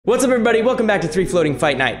What's up everybody, welcome back to 3 Floating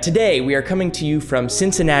Fight Night. Today we are coming to you from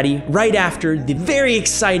Cincinnati right after the very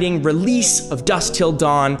exciting release of Dusk Till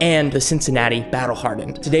Dawn and the Cincinnati Battle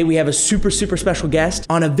Hardened. Today we have a super special guest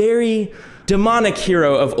on a very demonic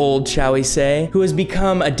hero of old, shall we say, who has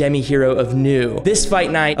become a demi-hero of new. This fight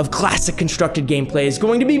night of classic constructed gameplay is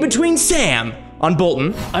going to be between Sam on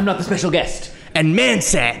Boltyn. I'm not the special guest. And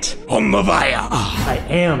Sant on Levia. I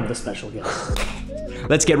am the special guest.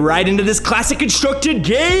 Let's get right into this classic constructed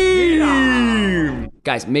game!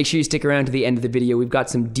 Guys, make sure you stick around to the end of the video. We've got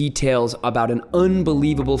some details about an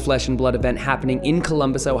unbelievable Flesh and Blood event happening in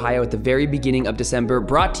Columbus, Ohio at the very beginning of December,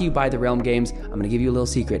 brought to you by the Realm Games. I'm gonna give you a little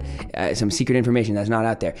secret, some secret information that's not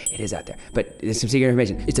out there. It is out there, but it's some secret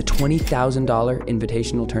information. It's a $20,000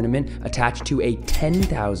 invitational tournament attached to a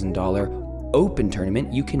 $10,000 open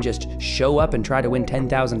tournament. You can just show up and try to win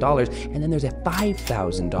 $10,000, and then there's a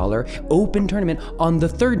 $5,000 open tournament on the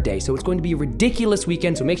third day. So it's going to be a ridiculous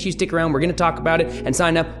weekend, so make sure you stick around. We're gonna talk about it and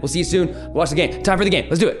sign up. We'll see you soon. Watch the game. Time for the game.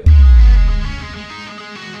 Let's do it.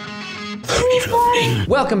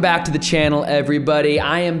 Welcome back to the channel, everybody.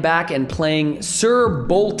 I am back and playing Sir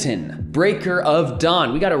Boltyn, Breaker of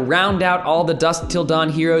Dawn. We gotta round out all the Dusk Till Dawn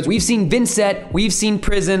heroes. We've seen Vincent, we've seen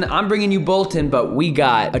Prison. I'm bringing you Boltyn, but we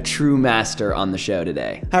got a true master on the show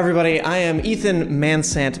today. Hi everybody, I am Ethan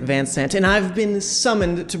Mansant Vansant, and I've been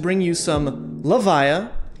summoned to bring you some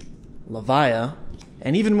Levia,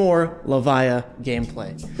 and even more Levia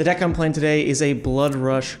gameplay. The deck I'm playing today is a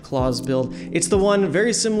Bloodrush Claws build. It's the one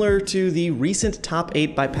very similar to the recent top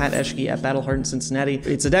 8 by fabtcg at Battle Hardened Cincinnati.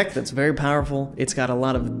 It's a deck that's very powerful. It's got a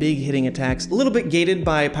lot of big hitting attacks, a little bit gated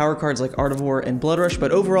by power cards like Art of War and Bloodrush,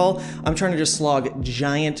 but overall, I'm trying to just slog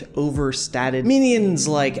giant overstatted minions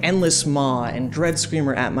like Endless Maw and Dread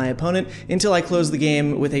Screamer at my opponent until I close the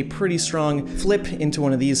game with a pretty strong flip into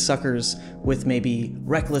one of these suckers with maybe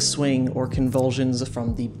Reckless Swing or Convulsions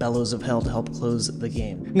from the Bellows of Hell to help close the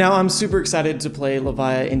game. Now, I'm super excited to play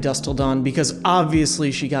Levia in Dusk Till Dawn because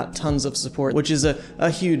obviously she got tons of support, which is a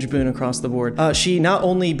huge boon across the board. She not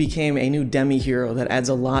only became a new demi-hero that adds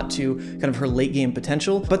a lot to kind of her late game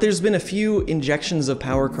potential, but there's been a few injections of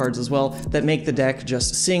power cards as well that make the deck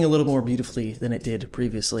just sing a little more beautifully than it did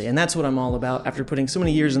previously. And that's what I'm all about. After putting so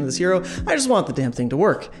many years into this hero, I just want the damn thing to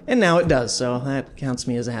work. And now it does, so that counts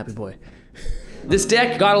me as a happy boy. This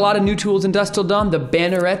deck got a lot of new tools in Dusk Till Dawn. The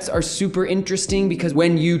bannerets are super interesting because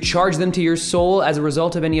when you charge them to your soul as a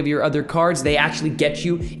result of any of your other cards, they actually get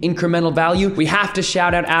you incremental value. We have to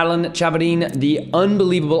shout out Alan Chavadin, the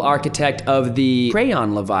unbelievable architect of the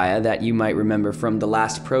Crayon Levia that you might remember from the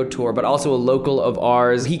last Pro Tour, but also a local of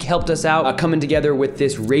ours. He helped us out coming together with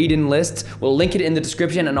this Raydn list. We'll link it in the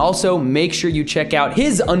description, and also make sure you check out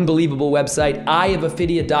his unbelievable website,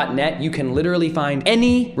 eyeofophidia.net. You can literally find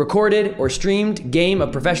any recorded or streamed game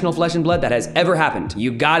of professional Flesh and Blood that has ever happened. You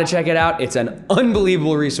gotta check it out. It's an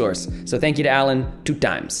unbelievable resource. So thank you to Alan 2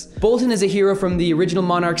 times. Boltyn is a hero from the original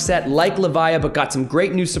Monarch set, like Levia, but got some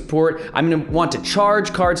great new support. I'm gonna want to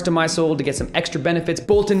charge cards to my soul to get some extra benefits.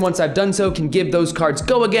 Boltyn, once I've done so, can give those cards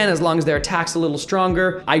go again as long as their attack's a little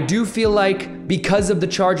stronger. I do feel like because of the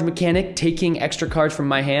charge mechanic, taking extra cards from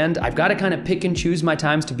my hand, I've gotta kind of pick and choose my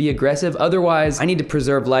times to be aggressive. Otherwise, I need to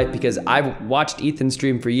preserve life because I've watched Ethan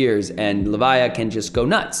stream for years, and Levia can just go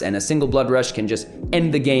nuts, and a single blood rush can just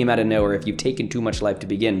end the game out of nowhere if you've taken too much life to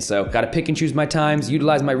begin. So gotta pick and choose my times,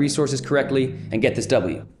 utilize my resources correctly, and get this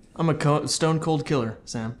W. I'm a stone cold killer,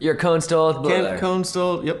 Sam. You're a Cone Stole. Cone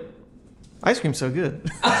Stole, yep. Ice cream's so good.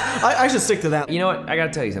 I should stick to that. You know what? I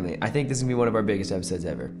gotta tell you something. I think this is gonna be one of our biggest episodes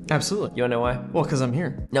ever. Absolutely. You wanna know why? Well, because I'm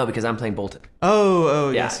here. No, because I'm playing Boltyn. Oh,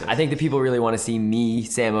 Yeah, yes. I think the people really want to see me,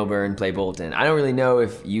 Sam O'Byrne, play Boltyn. I don't really know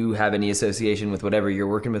if you have any association with whatever you're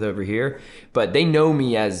working with over here, but they know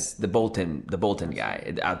me as the Boltyn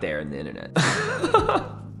guy out there in the internet.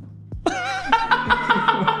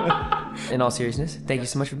 In all seriousness, thank you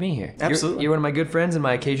so much for being here. Absolutely. You're one of my good friends and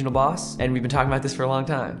my occasional boss, and we've been talking about this for a long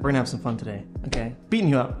time. We're gonna have some fun today, okay? Beating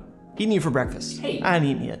you up. Eating you for breakfast. Hey. I hadn't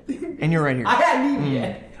eaten yet. And you're right here. I hadn't eaten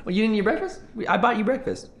yet. Well, you didn't eat your breakfast? I bought you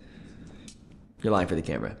breakfast. You're lying for the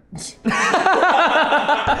camera.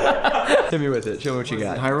 Hit me with it. Show me what you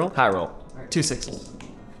got. High roll? High roll. 2 6s.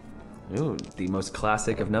 Ooh, the most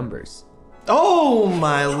classic of numbers. Oh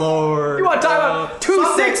my lord. You want to talk about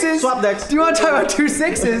 2 6s? Swap decks. Do you want to talk about 2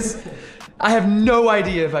 6s? I have no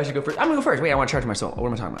idea if I should go first. I'm gonna go first. Wait, I want to charge my soul. What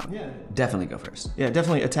am I talking about? Yeah. Definitely go first. Yeah,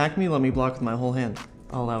 definitely attack me. Let me block with my whole hand.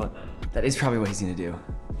 I'll allow it. That is probably what he's gonna do.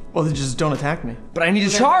 Well, then just don't attack me. But I need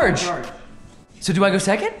to charge. So do I go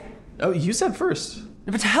second? Oh, you said first.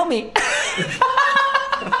 But tell me.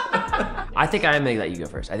 I think I am gonna let you go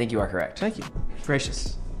first. I think you are correct. Thank you.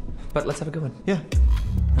 Gracious. But let's have a good one. Yeah.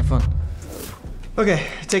 Have fun. Okay,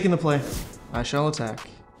 taking the play. I shall attack.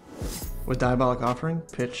 With Diabolic Offering,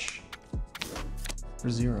 pitch for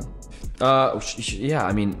 0. Yeah,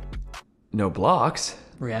 I mean, no blocks.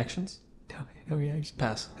 Reactions? No reaction.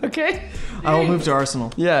 Pass. Okay. I will move to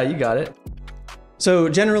Arsenal. Yeah, you got it. So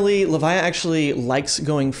generally, Levia actually likes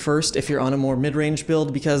going first if you're on a more mid-range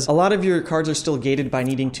build because a lot of your cards are still gated by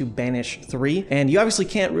needing to banish 3, and you obviously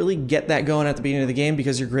can't really get that going at the beginning of the game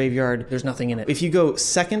because your graveyard, there's nothing in it. If you go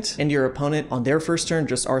second and your opponent on their first turn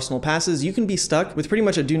just Arsenal passes, you can be stuck with pretty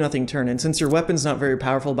much a do-nothing turn, and since your weapon's not very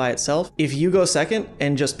powerful by itself, if you go second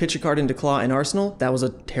and just pitch a card into Claw and Arsenal, that was a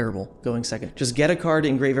terrible going second. Just get a card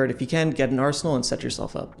in graveyard if you can, get an Arsenal, and set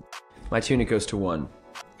yourself up. My tunic goes to 1.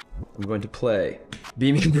 I'm going to play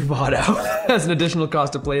Beaming Bravado. As an additional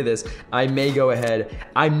cost to play this, I may go ahead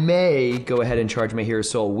and charge my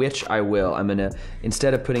Hero's Soul, which I will. I'm gonna,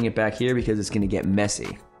 instead of putting it back here because it's gonna get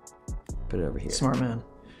messy, put it over here. Smart man.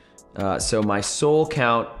 So my soul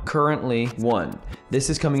count currently 1.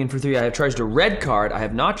 This is coming in for 3. I have charged a red card. I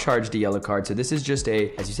have not charged a yellow card. So this is just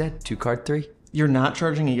a, as you said, 2-card 3. You're not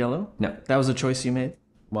charging a yellow? No. That was a choice you made?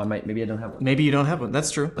 Well, maybe I don't have one. Maybe you don't have one.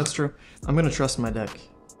 That's true. That's true. I'm gonna trust my deck.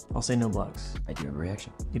 I'll say no blocks. I do have a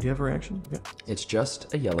reaction. You do have a reaction? Yeah. It's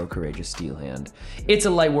just a yellow Courageous Steel Hand. It's a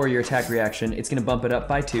Light Warrior attack reaction. It's gonna bump it up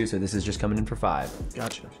by 2, so this is just coming in for 5.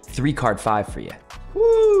 Gotcha. 3-card 5 for you.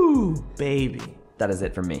 Woo, baby. That is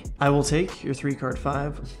it from me. I will take your 3-card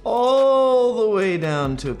 5 all the way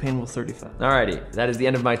down to a painful 35. Alrighty, that is the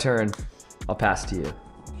end of my turn. I'll pass to you.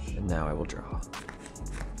 And now I will draw.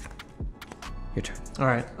 Your turn. All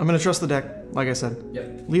right, I'm gonna trust the deck, like I said.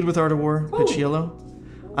 Yep. Lead with Art of War, pitch yellow.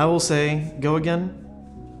 I will say, go again,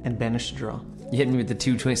 and banish to draw. You hitting me with the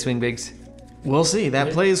 2 swing bigs? We'll see,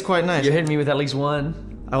 that play is quite nice. You're hitting me with at least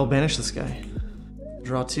 1. I will banish this guy.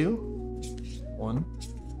 Draw 2. 1,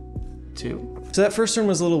 2. So that first turn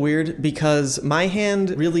was a little weird because my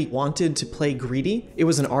hand really wanted to play greedy. It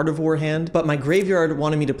was an Art of War hand, but my graveyard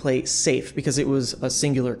wanted me to play safe because it was a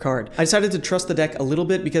singular card. I decided to trust the deck a little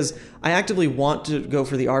bit because I actively want to go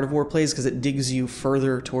for the Art of War plays because it digs you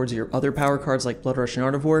further towards your other power cards like Bloodrush and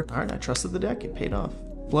Art of War. All right, I trusted the deck, it paid off.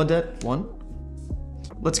 Blood Debt, 1.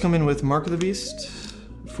 Let's come in with Mark of the Beast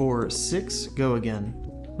for 6, go again.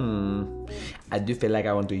 I do feel like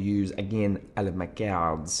I want to use again all of my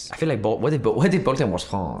cards. I feel like what if Boltyn was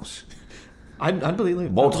France? I'd believe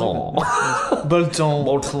it. Boltyn. Boltyn.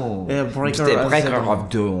 Boltyn. Yeah, breaker of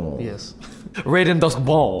dawn. Yes. Raydn Dusk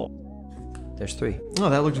ball. There's 3. Oh,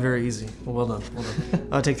 that looked very easy. Well done. Well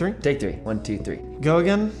done. Take 3. Take 3. 1, 2, 3. Go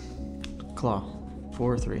again. Claw.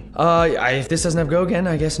 4, 3. If this doesn't have go again,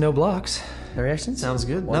 I guess no blocks. No reactions? Sounds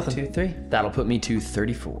good. 1, Nothing. 2, 3. That'll put me to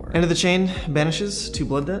 34. End of the chain banishes 2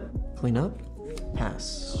 blood debt. Clean up.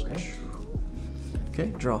 Pass. Okay.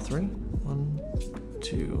 Okay. Draw 3. 1,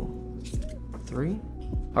 2, 3.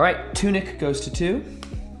 All right. Tunic goes to 2.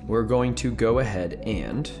 We're going to go ahead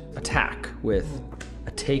and attack with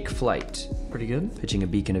a Take Flight. Pretty good. Pitching a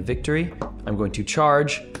Beacon of Victory. I'm going to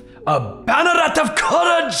charge a Banneret of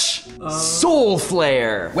Courage! Soul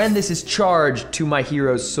Flare! When this is charged to my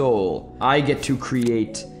hero's soul, I get to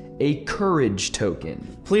create a Courage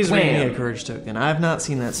token. Please read me Wham. a courage token. I have not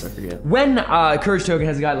seen that sucker yet. When a Courage token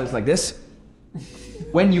has a guy that looks like this,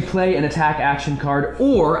 when you play an attack action card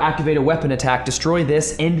or activate a weapon attack, destroy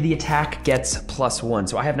this and the attack gets +1.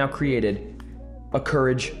 So I have now created a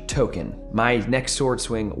Courage token. My next sword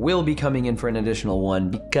swing will be coming in for an additional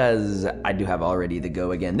 1 because I do have already the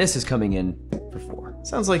go again. This is coming in for 4.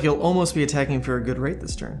 Sounds like you'll almost be attacking for a good rate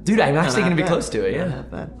this turn. Dude, I'm actually Not gonna be bad. close to it, yeah.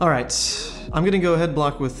 Not bad. All right. I'm gonna go ahead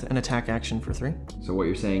block with an attack action for 3. So what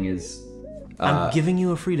you're saying is... I'm giving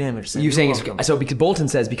you a free damage. Sam. You're saying welcome. so because Boltyn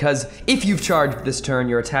says because if you've charged this turn,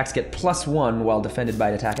 your attacks get +1 while defended by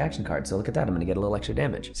an attack action card. So look at that, I'm gonna get a little extra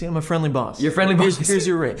damage. See, I'm a friendly boss. You're friendly boss. Here's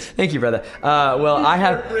your rate. Thank you, brother. Well, I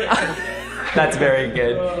have. That's very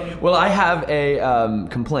good. Well, I have a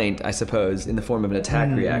complaint, I suppose, in the form of an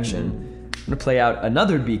attack reaction. I'm gonna play out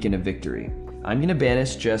another Beacon of Victory. I'm gonna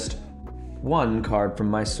banish just 1 card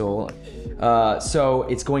from my soul. So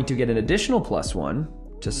it's going to get an additional +1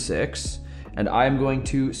 to 6. And I'm going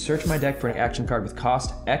to search my deck for an action card with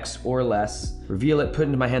cost X or less, reveal it, put it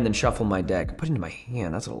into my hand, then shuffle my deck. Put it into my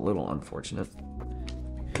hand, that's a little unfortunate.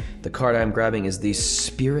 The card I'm grabbing is the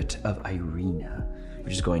Spirit of Irina,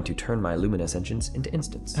 which is going to turn my Luminous Engines into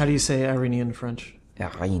instants. How do you say Irene in French?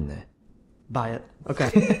 Irina. Buy it. Okay.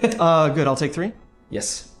 Good. I'll take 3.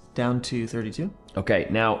 Yes. Down to 32. Okay,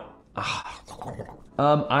 now...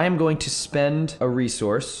 I am going to spend a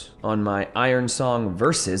resource on my Iron Song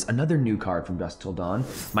versus another new card from Dusk Till Dawn.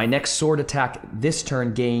 My next sword attack this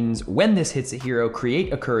turn gains, when this hits a hero,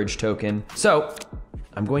 create a Courage token. So,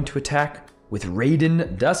 I'm going to attack with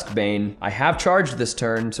Raydn Duskbane. I have charged this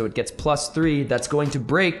turn, so it gets +3. That's going to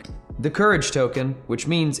break the courage token, which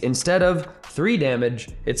means instead of 3 damage,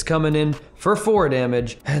 it's coming in for 4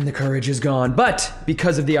 damage, and the courage is gone. But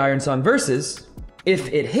because of the Iron Song Versus, if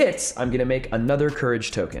it hits, I'm gonna make another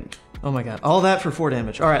courage token. Oh my god, all that for 4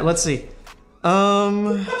 damage. All right, let's see.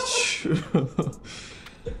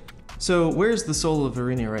 So where's the Soul of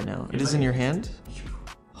Arena right now? It is in your hand?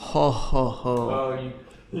 Ho ho ho. Oh,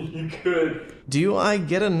 you could. Do I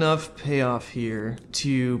get enough payoff here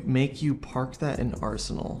to make you park that in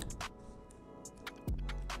Arsenal?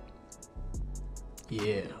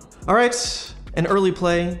 Yeah. All right, an early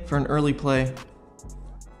play for an early play.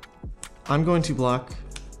 I'm going to block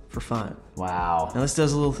for 5. Wow. Now this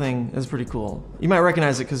does a little thing that's pretty cool. You might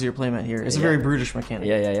recognize it because of your playmat here. It's a very brutish mechanic.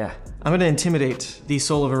 Yeah. I'm gonna intimidate the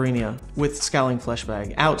Soul of Arena with Scowling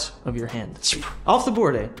Fleshbag out of your hand. Off the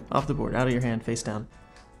board, Off the board, out of your hand, face down.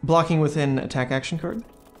 Blocking with an attack action card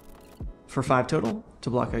for 5 total to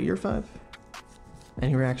block out your 5.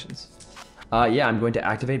 Any reactions? Yeah, I'm going to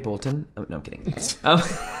activate Boltyn. Oh, no, I'm kidding.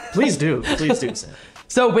 Please do, Sam.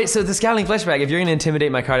 So wait, so the Scowling Fleshbag, if you're gonna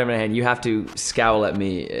intimidate my card in my hand, you have to scowl at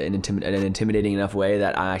me in an intimidating enough way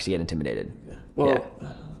that I actually get intimidated. Well, yeah.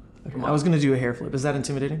 Okay, I was gonna do a hair flip. Is that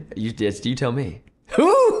intimidating? You tell me.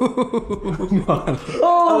 Oh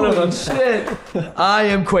shit! I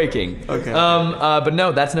am quaking. Okay. But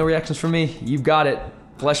no, that's no reactions from me. You've got it.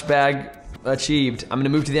 Fleshbag achieved. I'm gonna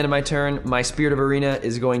move to the end of my turn. My Spirit of Arena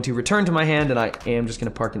is going to return to my hand, and I am just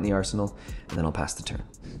gonna park it in the arsenal, and then I'll pass the turn.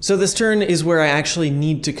 So this turn is where I actually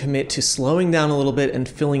need to commit to slowing down a little bit and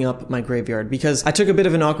filling up my graveyard, because I took a bit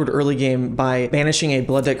of an awkward early game by banishing a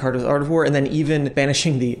Blood Debt card with Art of War and then even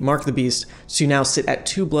banishing the Mark the Beast to now sit at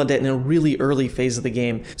 2 Blood Debt in a really early phase of the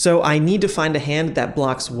game. So I need to find a hand that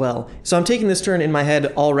blocks well. So I'm taking this turn in my head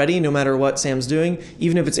already, no matter what Sam's doing.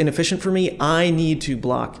 Even if it's inefficient for me, I need to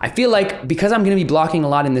block. I feel like because I'm gonna be blocking a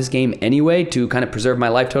lot in this game anyway to kind of preserve my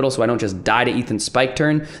life total so I don't just die to Ethan's spike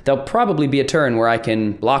turn, there'll probably be a turn where I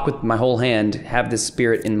can block with my whole hand, have this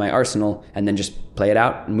spirit in my arsenal, and then just play it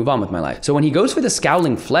out and move on with my life. So when he goes for the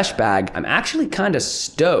Scowling Fleshbag, I'm actually kind of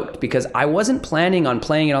stoked because I wasn't planning on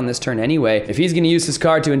playing it on this turn anyway. If he's gonna use his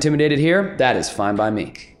card to intimidate it here, that is fine by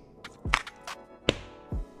me.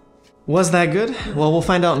 Was that good? Well, we'll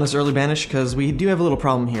find out in this early banish because we do have a little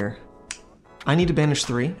problem here. I need to banish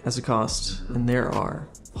 3 as a cost, and there are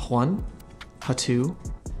 1, a 2,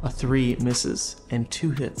 a 3 misses, and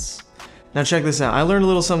 2 hits. Now check this out. I learned a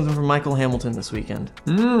little something from Michael Hamilton this weekend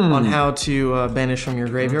on how to banish from your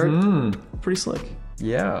graveyard. Pretty slick.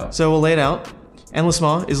 Yeah. So we'll lay it out. Endless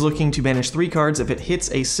Maw is looking to banish 3 cards. If it hits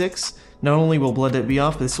a 6, not only will Blood Debt be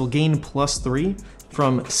off, but this will gain +3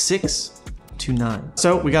 from 6 to 9.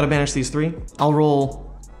 So we gotta banish these 3. I'll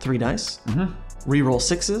roll 3 dice, re-roll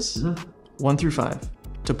 6s, 1 through 5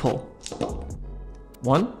 to pull.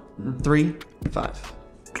 1, 3, 5.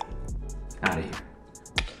 Out of here.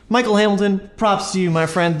 Michael Hamilton, props to you, my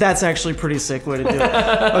friend. That's actually a pretty sick way to do it.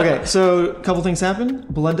 Okay, so a couple things happen.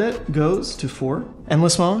 Blood Debt goes to 4.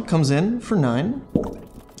 Endless Maw comes in for 9.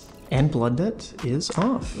 And Blood Debt is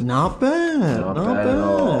off. Not bad. Not bad at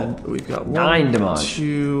all. We've got 9 damage.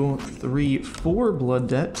 2, 3, 4 Blood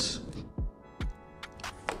Debt.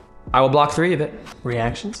 I will block 3 of it.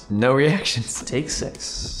 Reactions? No reactions. Take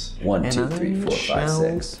 6. 1, And 2, 3, 4, 5, shall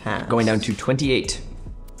 6. pass. Going down to 28.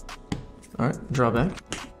 All right, draw back.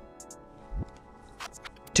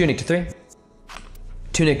 Tunic to 3.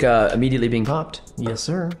 Tunic immediately being popped. Yes,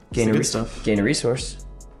 sir. Gain a good stuff. Gain a resource.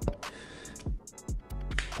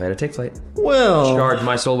 Play to take flight. Well, Charge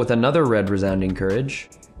my soul with another red resounding courage.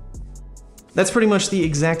 that's pretty much the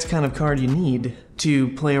exact kind of card you need to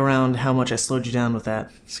play around how much I slowed you down with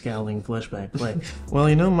that Scowling Fleshbag play. Well,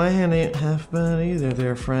 you know, my hand ain't half bad either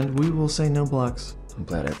there, friend. We will say no blocks. I'm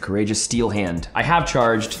glad I have Courageous Steel Hand. I have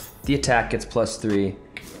charged. The attack gets +3,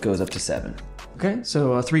 goes up to 7. Okay,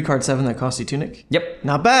 so 3 card 7 that costs you Tunic. Yep.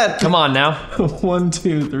 Not bad. Come on now. 1,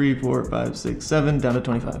 2, 3, 4, 5, 6, 7, down to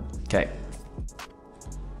 25. Okay.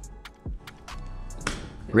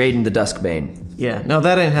 Raydn the Duskbane. Yeah, no,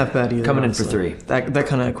 that ain't half bad either. Coming in for honestly. 3. That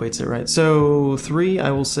kind of equates it, right? So 3, I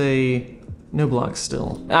will say no blocks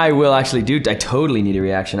still. I will actually do. I totally need a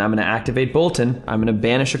reaction. I'm gonna activate Boltyn. I'm gonna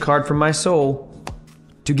banish a card from my soul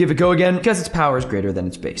to give it go again because its power is greater than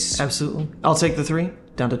its base. Absolutely. I'll take the 3,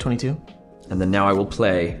 down to 22. And then now I will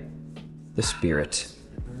play the Spirit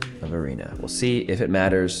of Arena. We'll see if it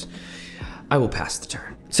matters. I will pass the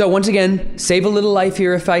turn. So once again, save a little life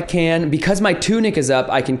here if I can. Because my tunic is up,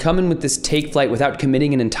 I can come in with this take flight without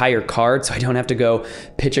committing an entire card, so I don't have to go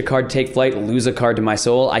pitch a card to take flight, lose a card to my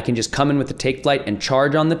soul. I can just come in with the take flight and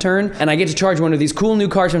charge on the turn, and I get to charge one of these cool new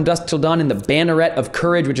cards from Dusk Till Dawn in the Banneret of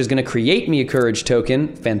Courage, which is gonna create me a courage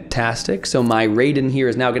token. Fantastic. So my Raydn here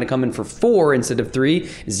is now gonna come in for 4 instead of 3.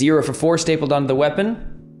 0 for 4 stapled onto the weapon.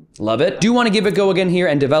 Love it. Do want to give it a go again here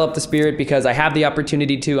and develop the spirit because I have the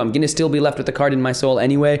opportunity to. I'm going to still be left with the card in my soul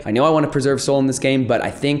anyway. I know I want to preserve soul in this game, but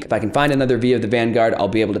I think if I can find another V of the Vanguard, I'll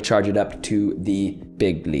be able to charge it up to the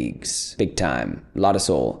big leagues. Big time. A lot of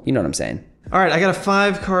soul. You know what I'm saying. All right, I got a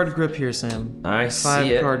 5-card grip here, Sam. I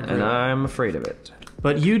see it, and I'm afraid of it.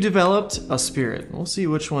 But you developed a spirit. We'll see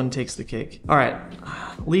which one takes the cake. All right,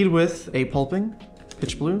 lead with a pulping,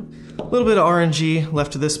 pitch blue. A little bit of RNG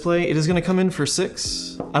left to this play. It is going to come in for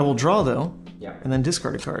 6. I will draw though, and then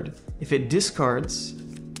discard a card. If it discards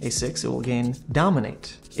a 6, it will gain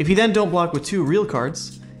Dominate. If you then don't block with 2 real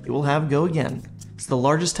cards, it will have Go Again. It's the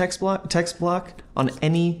largest text block on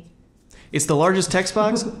any. It's the largest text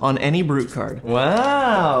box on any brute card.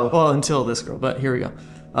 Wow. Well, until this girl, but here we go.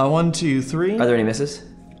 1, 2, 3. Are there any misses?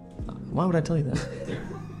 Why would I tell you that?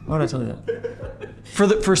 Why would I tell you that?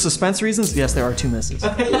 For suspense reasons, yes, there are 2 misses.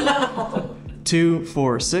 2,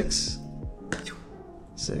 4, 6.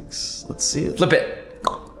 6. Let's see it. Flip it.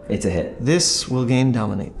 It's a hit. This will gain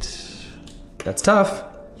Dominate. That's tough.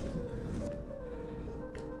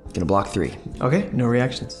 Gonna block 3. Okay, no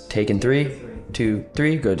reactions. Taking 3, 2,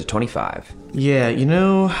 3, go to 25. Yeah, you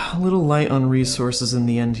know, a little light on resources in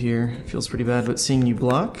the end here. Feels pretty bad, but seeing you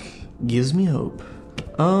block gives me hope.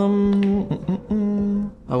 I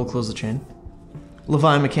will close the chain.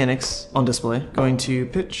 Levia mechanics on display. Going to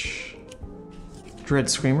pitch Dread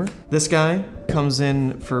Screamer. This guy comes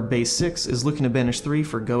in for base 6, is looking to banish 3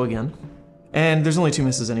 for Go Again. And there's only 2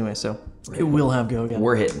 misses anyway, so it will have Go Again.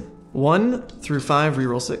 We're hitting. 1 through 5,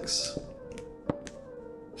 reroll 6.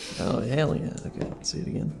 Oh, hell yeah. Okay, let's see it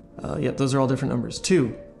again. Yep, those are all different numbers.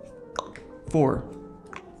 2, 4,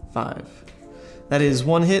 5. That is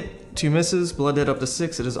 1 hit, 2 misses. Blood Dead up to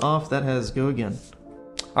 6. It is off. That has Go Again.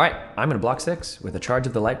 All right, I'm gonna block 6 with a charge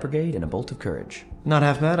of the Light Brigade and a Bolt of Courage. Not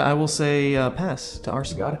half bad. I will say pass to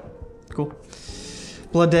Arsenal. Got it. Cool.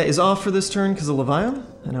 Blood Debt is off for this turn because of Levia,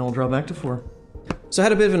 and I will draw back to 4. So I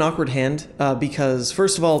had a bit of an awkward hand because,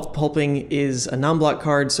 first of all, Pulping is a non-block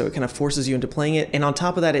card, so it kind of forces you into playing it, and on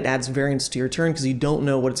top of that, it adds variance to your turn because you don't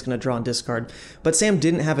know what it's going to draw and discard. But Sam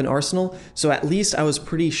didn't have an arsenal, so at least I was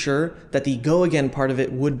pretty sure that the Go Again part of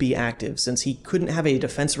it would be active, since he couldn't have a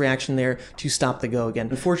defense reaction there to stop the Go Again.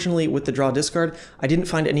 Unfortunately, with the draw discard, I didn't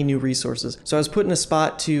find any new resources, so I was put in a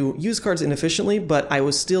spot to use cards inefficiently, but I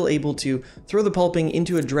was still able to throw the Pulping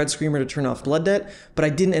into a Dread Screamer to turn off Blood Debt, but I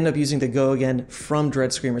didn't end up using the Go Again from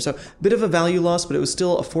Dread Screamer. So a bit of a value loss, but it was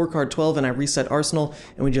still a 4-card 12, and I reset Arsenal,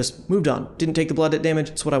 and we just moved on. Didn't take the Blood Debt damage.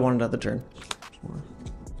 It's what I wanted out of the turn.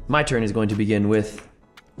 My turn is going to begin with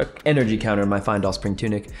an energy counter on my Find All Spring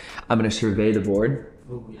Tunic. I'm going to survey the board.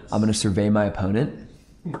 I'm going to survey my opponent.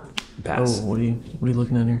 Pass. Oh, what are you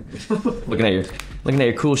looking at here? Looking at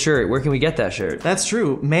your cool shirt. Where can we get that shirt? That's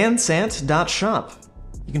true. mansant.shop.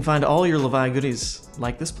 You can find all your Levia goodies,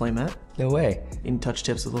 like this playmat. No way. In touch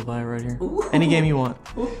tips with Levia right here. Any game you want.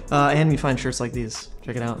 And you find shirts like these.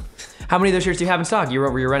 Check it out. How many of those shirts do you have in stock? You're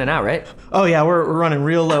running out, right? Oh yeah, we're running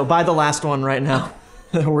real low. Buy the last one right now.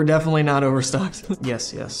 We're definitely not overstocked.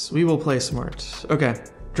 Yes. We will play smart. Okay.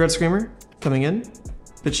 Dread Screamer coming in.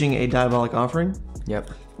 Pitching a Diabolic Offering.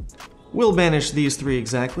 Yep. We'll banish these 3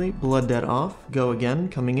 exactly. Blood Debt off. Go Again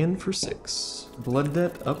coming in for 6. Blood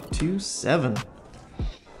Debt up to 7.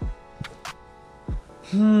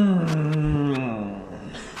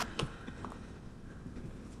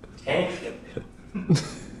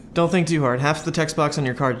 Don't think too hard. Half the text box on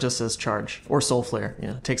your card just says charge. Or Soul Flare.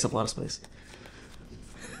 Yeah, it takes up a lot of space.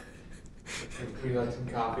 Would you like some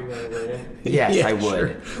coffee while you're waiting? Yes, Yeah, I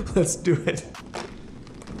would. Sure. Let's do it.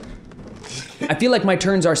 I feel like my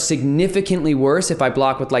turns are significantly worse if I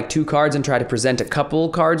block with like 2 cards and try to present a couple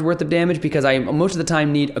cards worth of damage, because I most of the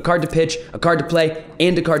time need a card to pitch, a card to play,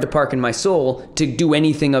 and a card to park in my soul to do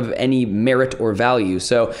anything of any merit or value.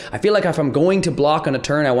 So I feel like if I'm going to block on a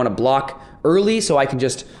turn, I want to block early so I can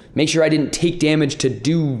just make sure I didn't take damage to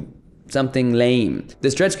do something lame.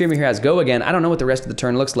 This Dread Screamer here has Go Again. I don't know what the rest of the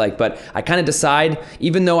turn looks like, but I kind of decide,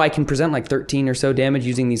 even though I can present like 13 or so damage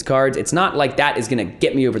using these cards, it's not like that is gonna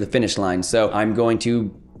get me over the finish line. So I'm going to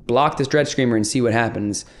block this Dread Screamer and see what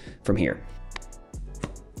happens from here.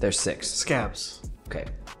 There's 6. Scabs. Okay.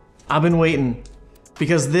 I've been waiting.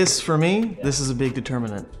 Because this, for me, this is a big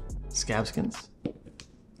determinant. Scabskins.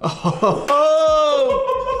 Oh!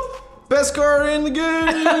 Best card in the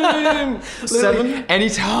game! 7.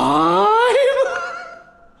 Anytime.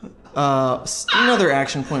 Another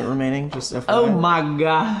action point remaining, just FYI. Oh my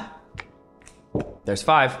god. There's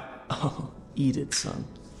 5. Oh, eat it, son.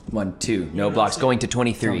 1, 2. No blocks. Going to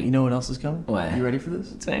 23. You know what else is coming? What? You ready for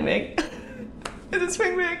this? Swing big. Is it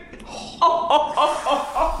swing big?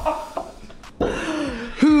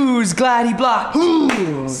 Who's glad he blocked?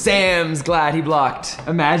 Sam's glad he blocked.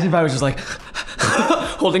 Imagine if I was just like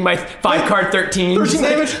holding my 5 card 13. 13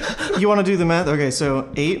 damage? You want to do the math? Okay,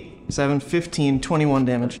 so 8, 7, 15, 21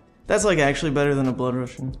 damage. That's like actually better than a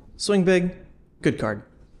Bloodrush. Swing big, good card.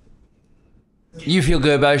 You feel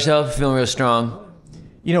good about yourself? You feeling real strong?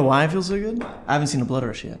 You know why I feel so good? I haven't seen a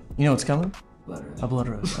Bloodrush yet. You know what's coming? A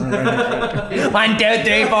Bloodrush. 1, 2,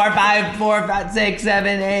 3, 4, 5, 4, 5, 6,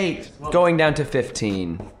 7, 8. Going down to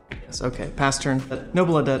 15. Okay, pass turn. No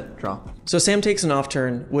blood debt, draw. So Sam takes an off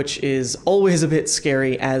turn, which is always a bit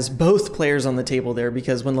scary as both players on the table there,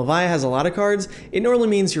 because when Levia has a lot of cards, it normally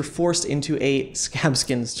means you're forced into a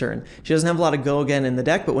Scabskin's turn. She doesn't have a lot of go again in the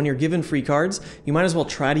deck, but when you're given free cards, you might as well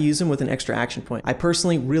try to use them with an extra action point. I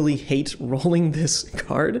personally really hate rolling this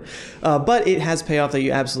card, but it has payoff that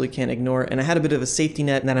you absolutely can't ignore, and I had a bit of a safety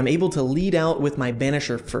net, and that I'm able to lead out with my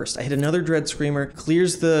Banisher first. I hit another Dread Screamer,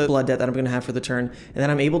 clears the blood debt that I'm going to have for the turn, and then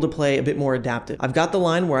I'm able to play a bit more adaptive. I've got the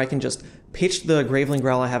line where I can just pitch the Graveling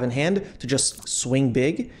Growl I have in hand to just swing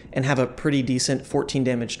big and have a pretty decent 14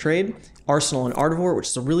 damage trade. Arsenal and Ardivore, which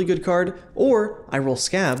is a really good card, or I roll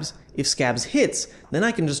Scabs. If Scabs hits, then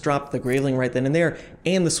I can just drop the Graveling right then and there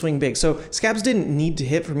and the swing big. So Scabs didn't need to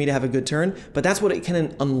hit for me to have a good turn, but that's what it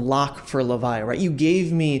can unlock for Levia, right? You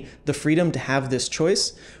gave me the freedom to have this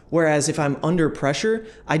choice, whereas if I'm under pressure,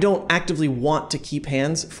 I don't actively want to keep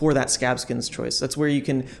hands for that Scabskin's choice. That's where you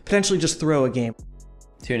can potentially just throw a game.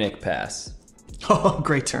 Tunic pass. Oh,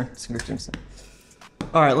 great turn.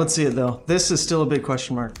 All right, let's see it though. This is still a big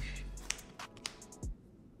question mark.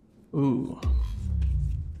 Ooh.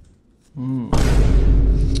 I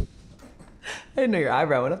didn't know your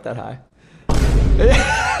eyebrow went up that high.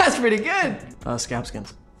 That's pretty good.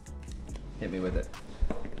 Scabskins. Hit me with it.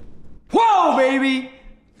 Whoa, baby!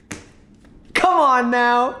 Come on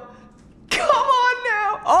now. Come on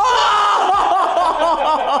now. Oh!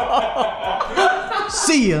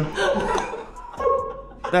 See ya.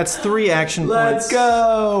 That's 3 action points. Let's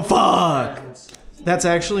go. Fuck. That's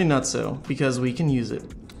actually nutso because we can use it.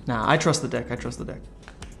 Nah, I trust the deck.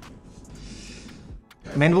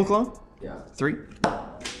 Mandible Claw? Yeah. 3.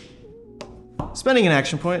 Spending an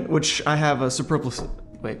action point, which I have a superfluous.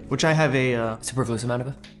 Wait, which I have a. Superfluous amount of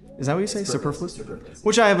it? Is that what you say? Superfluous?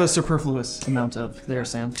 Which I have a superfluous amount of. There,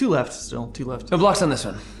 Sam. 2 left still. 2 left. No blocks on this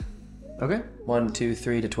one. Okay. 1, 2,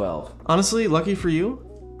 3 to 12. Honestly, lucky for you,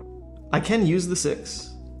 I can use the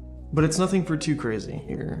 6, but it's nothing for too crazy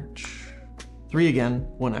here. 3 again.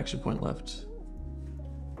 1 action point left.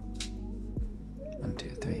 1, 2,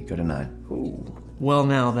 3. Go to 9. Ooh. Well,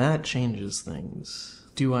 now that changes things.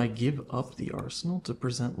 Do I give up the arsenal to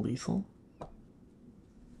present lethal?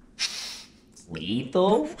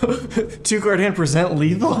 Lethal? 2 card hand present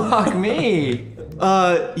lethal? Fuck me.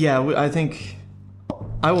 Yeah, I think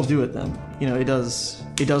I will do it then. You know, it does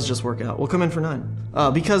just work out. We'll come in for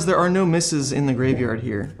 9. Because there are no misses in the graveyard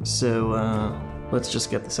here. So, let's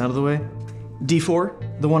just get this out of the way.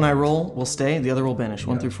 D4, the one I roll will stay, the other will banish.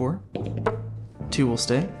 1 through 4. 2 will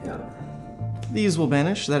stay. Yeah. These will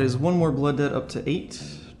banish. That is 1 more blood debt up to 8.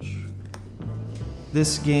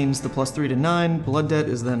 This gains the +3 to 9. Blood debt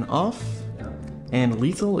is then off. And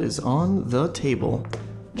lethal is on the table.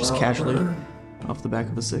 Just casually off the back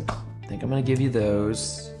of a 6. I think I'm gonna give you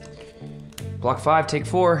those. Block 5, take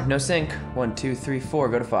 4, no sync. 1, 2, 3, 4,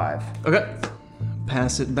 go to 5. Okay.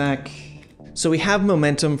 Pass it back. So we have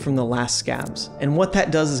momentum from the last Scabs. And what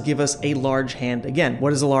that does is give us a large hand. Again,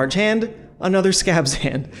 what is a large hand? Another Scabs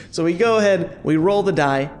hand. So we go ahead, we roll the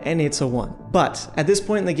die, and it's a 1. But at this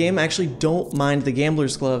point in the game, I actually don't mind the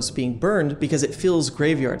Gambler's Gloves being burned because it fills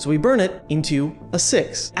graveyard. So we burn it into a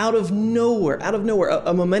 6. Out of nowhere,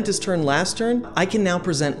 a momentous turn last turn, I can now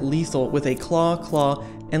present lethal with a claw,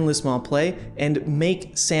 Endless Maw play, and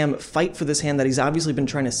make Sam fight for this hand that he's obviously been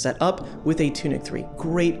trying to set up with a Tunic 3.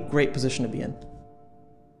 Great position to be in.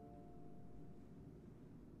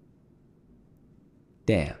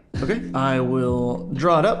 Damn. Okay, I will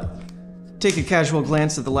draw it up, take a casual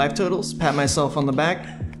glance at the life totals, pat myself on the back,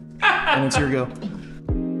 and it's your go.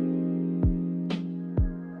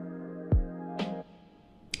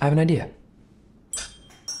 I have an idea.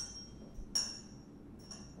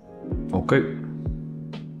 Okay.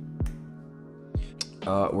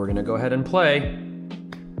 We're gonna go ahead and play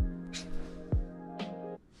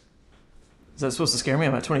Is that supposed to scare me?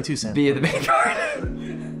 I'm at 22 cents. Via the Vanguard.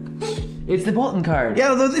 It's the Boltyn card.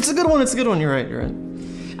 Yeah, it's a good one. It's a good one. You're right. You're right.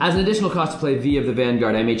 As an additional cost to play V of the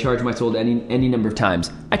Vanguard, I may charge my soul any number of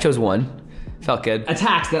times. I chose 1. Felt good.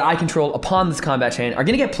 Attacks that I control upon this combat chain are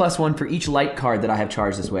gonna get +1 for each light card that I have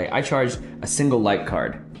charged this way. I charged a single light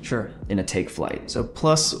card. Sure. In a take flight. So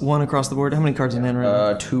 +1 across the board. How many cards in hand right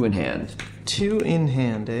now? 2 in hand. 2 in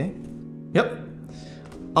hand, eh? Yep.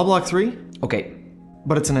 I'll block 3. Okay.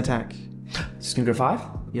 But it's an attack. Just gonna go to 5?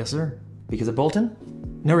 Yes, sir. Because of Boltyn?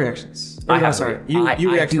 No reactions. I have sorry. You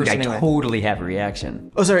react dude, first I anyway. totally have a reaction.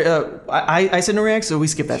 Oh, sorry. I said no react, so we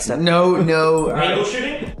skip that step. No. Angle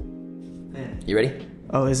shooting? You ready?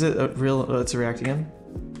 Oh, is it a real? It's a react again?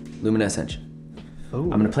 Luminescence. Oh.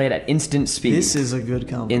 I'm gonna play it at instant speed. This is a good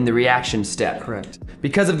combo. In the reaction step. Correct.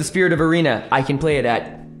 Because of the Spirit of Arena, I can play it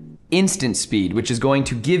at instant speed, which is going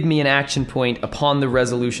to give me an action point upon the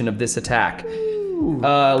resolution of this attack.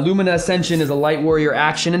 Lumina Ascension is a light warrior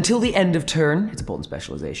action until the end of turn. It's a Boltyn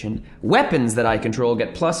specialization. Weapons that I control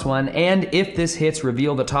get +1, and if this hits,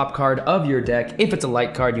 reveal the top card of your deck. If it's a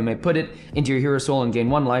light card, you may put it into your hero soul and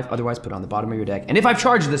gain 1 life, otherwise put it on the bottom of your deck. And if I've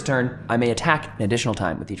charged this turn, I may attack an additional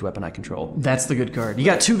time with each weapon I control. That's the good card. You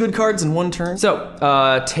got 2 good cards in 1 turn.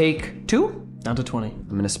 So, take 2. Down to 20.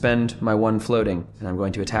 I'm gonna spend my 1 floating, and I'm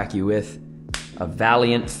going to attack you with a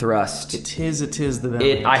Valiant Thrust. It is the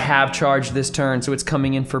Valiant. I have charged this turn, so it's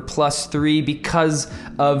coming in for +3 because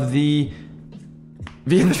of the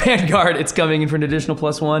via the Vanguard. It's coming in for an additional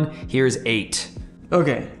 +1. Here's 8.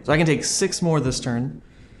 Okay, so I can take 6 more this turn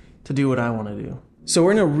to do what I want to do. So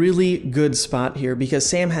we're in a really good spot here because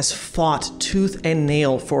Sam has fought tooth and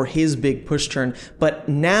nail for his big push turn, but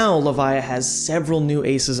now Levia has several new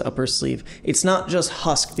aces up her sleeve. It's not just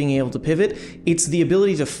Husk being able to pivot, it's the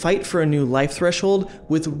ability to fight for a new life threshold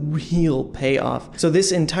with real payoff. So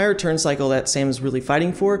this entire turn cycle that Sam is really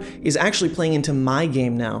fighting for is actually playing into my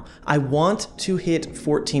game now. I want to hit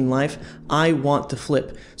 14 life, I want to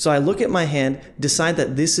flip. So I look at my hand, decide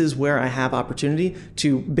that this is where I have opportunity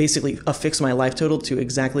to basically affix my life total to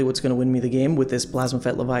exactly what's going to win me the game with this Plasma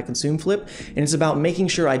Fet Levia Consume flip, and it's about making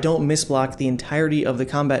sure I don't misblock the entirety of the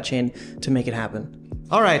combat chain to make it happen.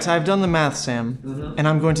 All right, I've done the math, Sam, and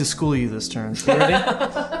I'm going to school you this turn. You ready?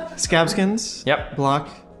 Scabskins. Yep. Block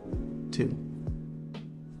 2.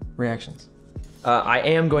 Reactions. I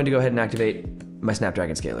am going to go ahead and activate my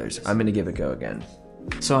Snapdragon Scalers. I'm going to give it a go again.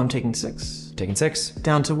 So I'm taking 6. Taking 6.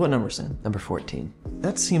 Down to what number, Sam? Number 14.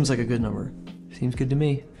 That seems like a good number. Seems good to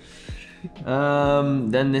me.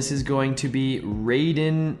 Then this is going to be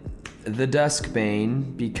Raydn the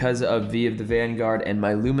Duskbane because of V of the Vanguard and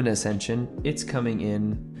my Lumina Ascension. It's coming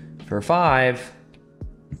in for 5.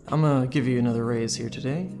 I'm gonna give you another raise here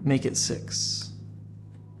today. Make it 6.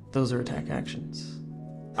 Those are attack actions.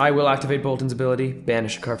 I will activate Boltyn's ability,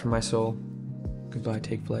 banish a card from my soul. Goodbye,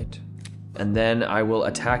 take flight. And then I will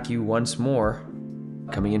attack you once more,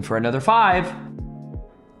 coming in for another 5.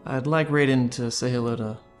 I'd like Raydn to say hello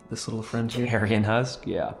to this little friend here. Harry and Husk,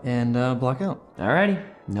 yeah. And block out. Alrighty,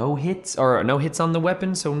 no hits on the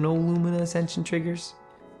weapon, so no Lumina Ascension triggers.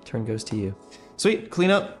 Turn goes to you. Sweet,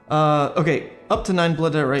 clean up. Okay, up to 9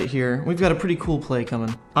 blood debt right here. We've got a pretty cool play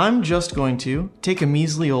coming. I'm just going to take a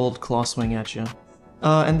measly old claw swing at you.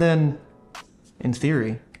 And then, in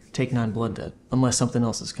theory, take 9 blood debt. Unless something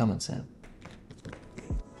else is coming, Sam.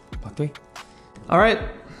 Block 3. All right,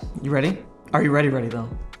 you ready? Are you ready though?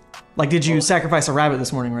 Like, did you sacrifice a rabbit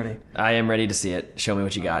this morning ready? I am ready to see it. Show me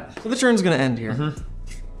what you got. So the turn's gonna end here.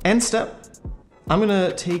 End step. I'm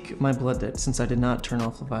gonna take my blood debt since I did not turn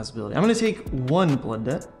off Levia's ability. I'm gonna take 1 blood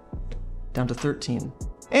debt down to 13.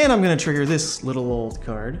 And I'm gonna trigger this little old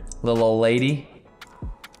card. Little old lady.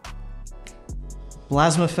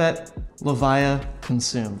 Plasma Fet Levia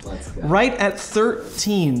Consumed. Right at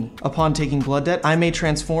 13 upon taking blood debt, I may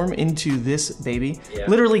transform into this baby. Yeah.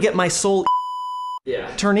 Literally get my soul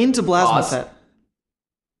turn into Plasma Pause. Fet.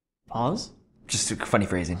 Pause? Just funny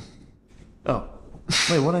phrasing. Oh.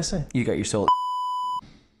 Wait, what'd I say? You got your soul.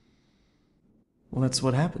 Well, that's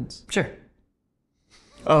what happens. Sure.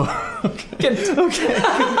 Oh, okay. Okay.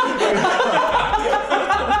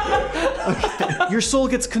 Your soul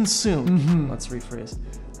gets consumed. Let's rephrase.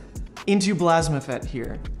 Into Plasma Fet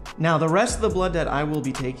here. Now, the rest of the blood debt I will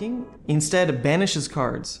be taking instead banishes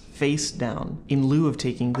cards face down in lieu of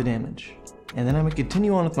taking the damage. And then I'm gonna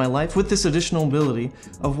continue on with my life with this additional ability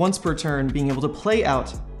of once per turn being able to play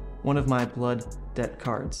out one of my blood debt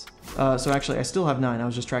cards. So actually, I still have 9. I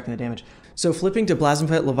was just tracking the damage. So flipping to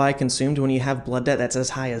Plasmaphet Levia Consumed when you have blood debt that's as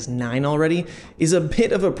high as 9 already is a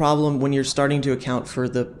bit of a problem when you're starting to account for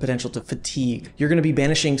the potential to fatigue. You're going to be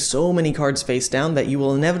banishing so many cards face down that you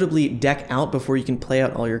will inevitably deck out before you can play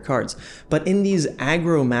out all your cards. But in these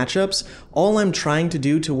aggro matchups, all I'm trying to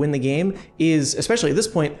do to win the game is, especially at this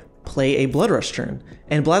point, play a Bloodrush turn.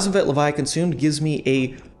 And Plasmaphet Levia Consumed gives me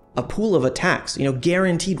a pool of attacks,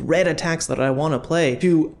 guaranteed red attacks that I want to play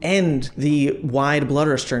to end the wide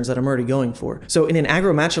Bloodrush turns that I'm already going for. So in an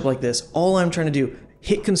aggro matchup like this, all I'm trying to do,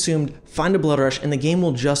 hit Consumed, find a Bloodrush, and the game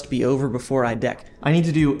will just be over before I deck. I need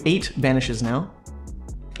to do 8 banishes now.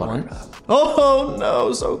 1. Oh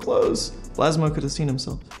no, so close. Plasmo could have seen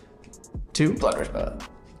himself. 2.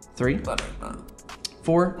 3.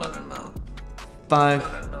 4.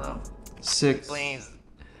 5. 6.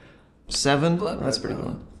 7. That's pretty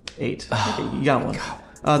good. 8. Okay, you got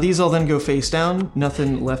one. These all then go face down.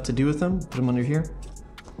 Nothing left to do with them. Put them under here.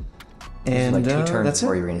 And like 2 turns that's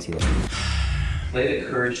before it. you're gonna see them. Play the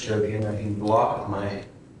Courage Token. I can block my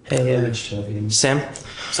Hey, Courage Token. Sam,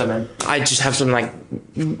 What's up, man? I just have some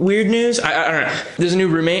weird news. I don't know. There's a new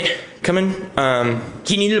roommate coming.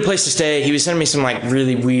 He needed a place to stay. He was sending me some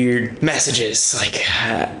really weird messages. What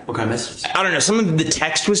kind of messages? I don't know. Some of the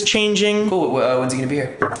text was changing. Cool. When's he gonna be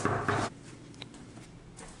here?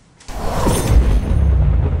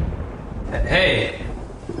 Hey.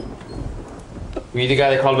 Were you the guy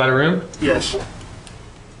that called about a room? Yes.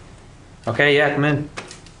 Okay, yeah, come in.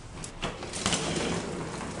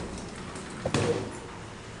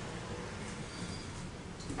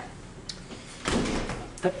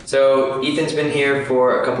 So Ethan's been here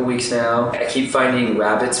for a couple weeks now. I keep finding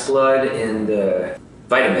rabbit's blood in the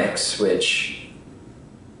Vitamix, which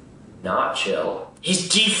not chill. He's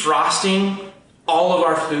defrosting all of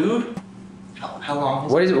our food. How long?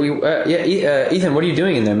 What is it? Ethan, what are you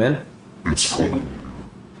doing in there, man? It's cold.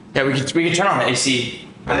 Yeah, we could turn on the AC.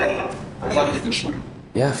 I love it this one.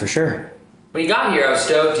 Yeah, for sure. When he got here, I was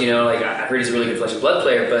stoked, I heard he's a really good Flesh and Blood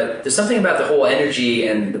player, but there's something about the whole energy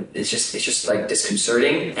and it's just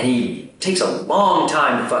disconcerting, and he takes a long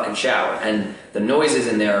time to fucking shower, and the noises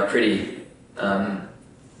in there are pretty,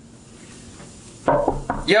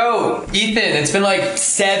 Yo, Ethan, it's been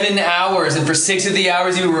 7 hours, and for 6 of the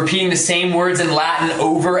hours you were repeating the same words in Latin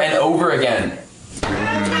over and over again.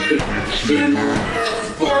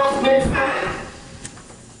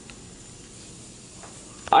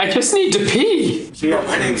 I just need to pee. Yeah,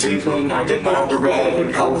 my name's Ethan. I did my undergrad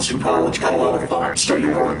in college, got a lot of fun.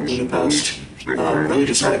 Started working in the post. Really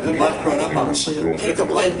just had a good life growing up, honestly. Can't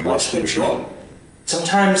complain. Watch things wrong.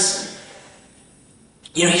 Sometimes,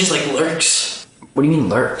 he just lurks. What do you mean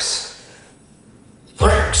lurks?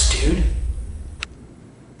 Lurks, dude.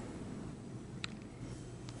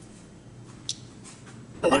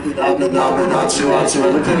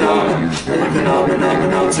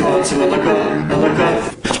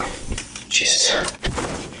 Jesus.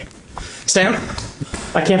 Sam,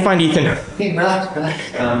 I can't find Ethan. hey,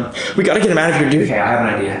 relax. We gotta get him out of here, dude. Okay, I have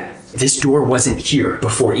an idea. This door wasn't here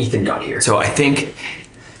before Ethan got here, so I think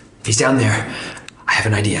if he's down there, I have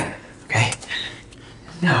an idea, okay?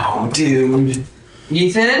 No, dude.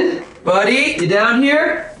 Ethan, buddy, you down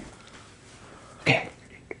here? Okay.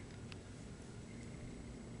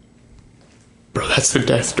 Bro, that's the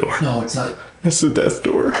death door. No, it's not. That's the death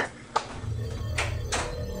door.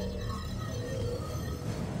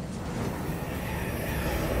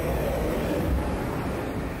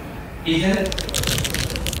 Ethan?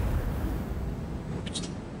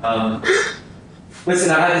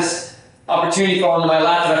 Listen, I had this opportunity fall into my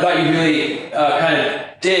lap that I thought you'd really kind of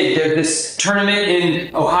dig. There's this tournament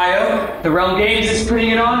in Ohio. The Realm Games is putting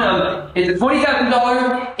it on. It's a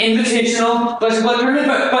 $20,000 invitational Flesh and Blood tournament,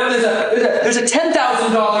 but there's a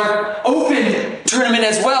 $10,000 open tournament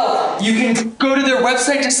as well. You can go to their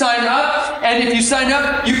website to sign up, and if you sign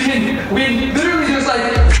up, you can win. Literally,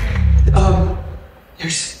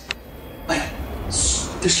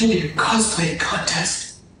 there's gonna be a cosplay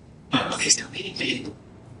contest. Please don't be me.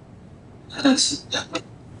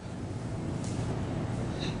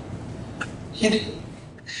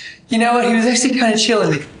 You know what? He was actually kind of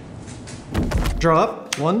chilling. Draw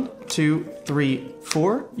up. 1, 2, 3,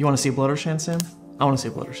 4. You want to see a Bloodrush hand, Sam? I want to see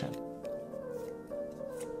a Bloodrush hand.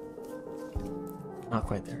 Not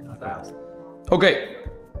quite there. Not quite there. Okay,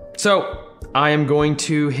 so I am going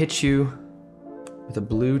to hit you with a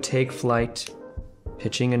blue take flight,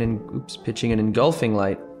 pitching an engulfing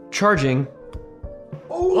light, charging.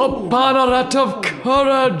 A banneret of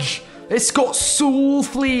courage. It's got soul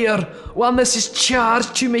flare. When this is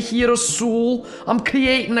charged to my hero's soul, I'm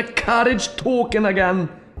creating a courage token again.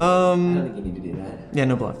 Yeah,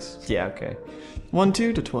 no blocks. Yeah, okay. 1-2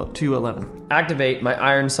 to 12 to 11. Activate my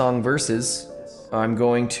Iron Song Versus. I'm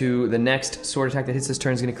going to, the next sword attack that hits this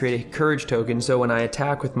turn is going to create a courage token. So when I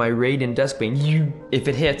attack with my Raydn Duskbane, if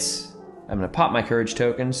it hits, I'm going to pop my courage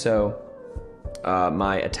token. So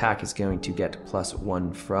my attack is going to get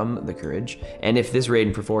 +1 from the courage. And if this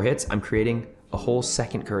Raydn for 4 hits, I'm creating a whole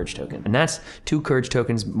second courage token. And that's 2 courage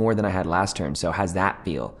tokens more than I had last turn. So how's that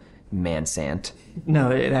feel, Sant?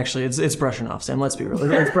 No, it's brushing off, Sam. Let's be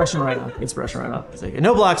real. It's brushing right off. It's brushing right off. It's like,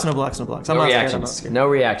 no blocks, no blocks, no blocks. I'm No not scared, reactions. I'm not scared. No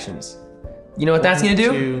reactions. You know what that's gonna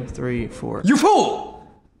do? 2, 3, 4. You fool!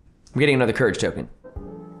 I'm getting another courage token.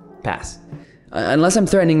 Pass. Unless I'm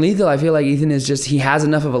threatening lethal, I feel like Ethan is just, he has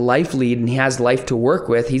enough of a life lead and he has life to work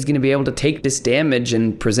with. He's going to be able to take this damage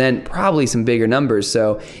and present probably some bigger numbers.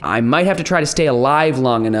 So I might have to try to stay alive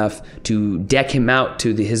long enough to deck him out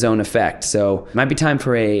to his own effect. So it might be time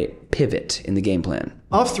for a pivot in the game plan.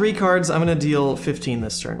 Off 3 cards, I'm gonna deal 15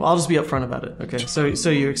 this turn. Well, I'll just be upfront about it, okay? So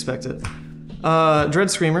you expect it. Dread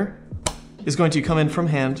Screamer is going to come in from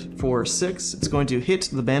hand for 6. It's going to hit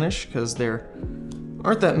the banish, because there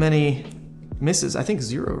aren't that many misses. I think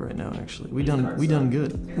 0 right now, actually. We done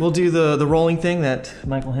good. We'll do the rolling thing that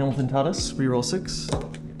Michael Hamilton taught us. Reroll 6.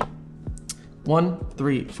 1,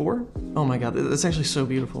 3, 4. Oh my god, that's actually so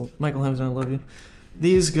beautiful. Michael Hamilton, I love you.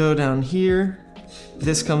 These go down here.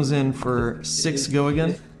 This comes in for 6 go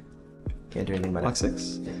again. Can't do anything about Block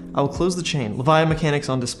 6. I will close the chain. Levia mechanics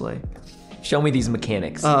on display. Show me these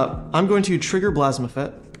mechanics. I'm going to trigger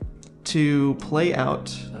Blasmafet to play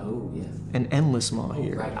out an Endless Maw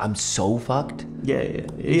here. Right, I'm so fucked. Yeah.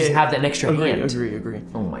 You just have that extra hand. Agree.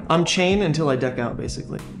 Oh my god. I'm chain until I deck out,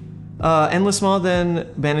 basically. Endless Maw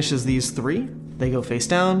then banishes these 3. They go face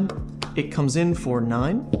down. It comes in for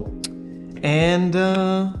 9. And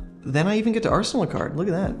then I even get to Arsenal a card. Look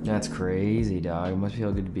at that. That's crazy, dog. It must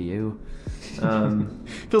feel good to be you.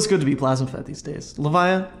 Feels good to be Blasmafet these days.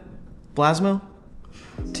 Levia, Blasmo?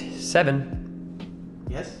 7.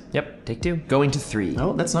 Yes. Yep, take 2. Going to 3.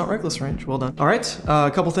 No, that's not reckless range. Well done. All right,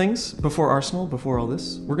 a couple things before Arsenal, before all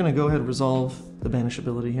this. We're gonna go ahead and resolve the banish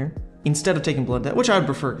ability here. Instead of taking blood debt, which I would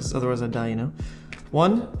prefer, because otherwise I'd die, you know.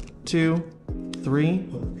 1, 2, 3,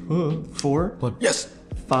 4. Yes!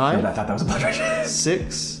 5. I thought that was a blood rush.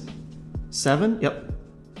 6, 7. Yep.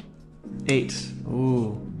 8.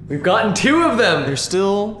 Ooh. We've gotten 2 of them! There's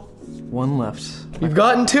still 1 left. We've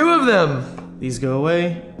gotten 2 of them! These go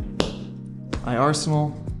away. I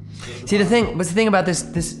Arsenal. See, the thing about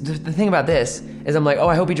this is I'm like, oh,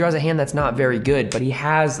 I hope he draws a hand that's not very good, but he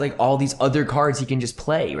has like all these other cards he can just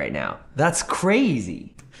play right now. That's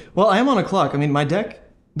crazy. Well, I am on a clock. I mean, my deck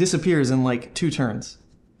disappears in like 2 turns.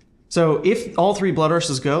 So if all 3 Blood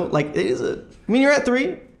Rushes go, like, I mean, you're at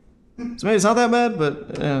 3. So maybe it's not that bad,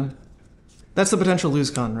 but that's the potential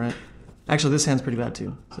lose con, right? Actually, this hand's pretty bad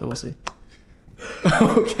too, so we'll see.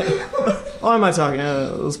 Okay. Why am I talking?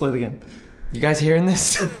 Let's play the game. You guys hearing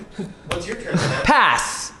this? What's your turn?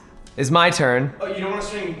 Pass is my turn. Oh, you don't want to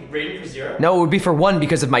swing Raydn for 0? No, it would be for 1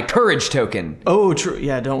 because of my courage token. Oh, true.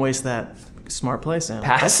 Yeah, don't waste that. Smart play, Sam.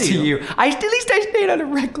 Pass to you. At least I stayed out of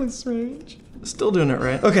reckless range. Still doing it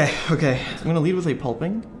right. Okay. I'm gonna lead with a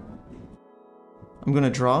pulping. I'm gonna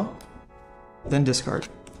draw, then discard.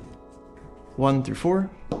 1 through 4.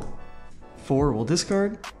 4 will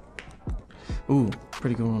discard. Ooh,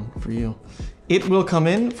 pretty good one for you. It will come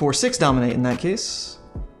in for 6 dominate in that case.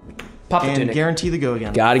 Pop the And tunic. guarantee the go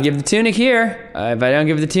again. Gotta give the tunic here. If I don't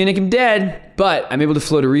give the tunic, I'm dead. But I'm able to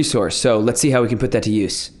float a resource, so let's see how we can put that to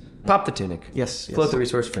use. Pop the tunic. Yes. Float the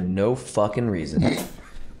resource for no fucking reason.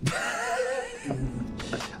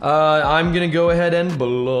 I'm gonna go ahead and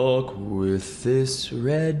block with this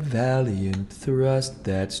red valiant thrust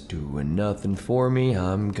that's doing nothing for me.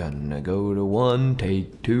 I'm gonna go to 1,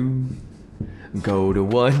 take 2. Go to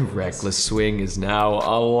 1. Reckless swing is now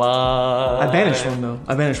alive. I banished one though.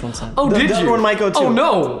 I banished one Sam. Oh, The did you? other one might go too. Oh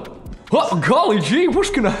no! Oh, golly gee,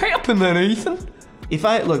 what's gonna happen then, Ethan? If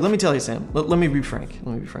I look, let me tell you, Sam. Let me be frank.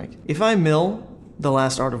 If I mill the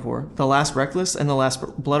last Art of War, the last Reckless, and the last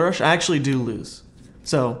Blood Rush, I actually do lose.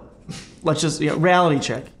 So let's just reality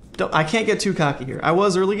check. I can't get too cocky here. I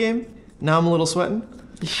was early game. Now I'm a little sweating.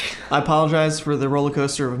 I apologize for the roller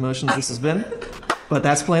coaster of emotions this has been, but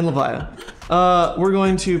that's playing Levia. We're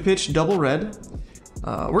going to pitch double red.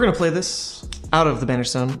 We're gonna play this out of the Banish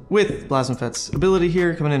Zone with Blasmafet's ability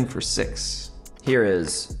here, coming in for 6. Here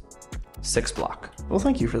is 6 block. Well,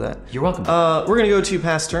 thank you for that. You're welcome. We're gonna go to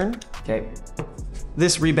pass turn. Okay.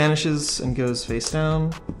 This rebanishes and goes face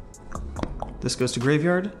down. This goes to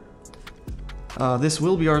graveyard. This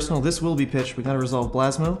will be Arsenal. This will be pitched. We gotta resolve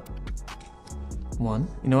Blasmo. 1.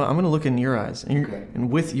 You know what? I'm gonna look in your eyes, and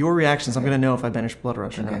with your reactions, I'm gonna know if I banish Blood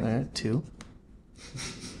Rush or not. 2.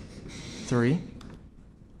 3.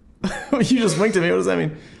 You just winked at me. What does that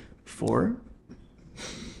mean? 4.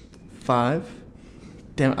 5.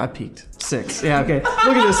 Damn, I peaked. 6. Yeah, okay.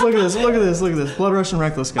 Look at this, look at this, look at this, look at this. Bloodrush and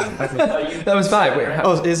Reckless guy. Okay. That was 5. Wait, how?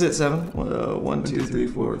 Oh, is it 7? 1, 2, 3,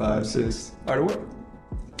 4, 5, 6. Alright, work.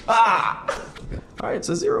 Ah! Alright,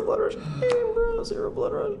 so 0 Bloodrush. Damn, bro, 0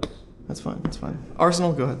 Bloodrush. That's fine, that's fine.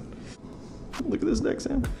 Arsenal, go ahead. Look at this deck,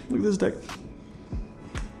 Sam. Look at this deck.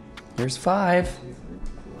 Here's 5.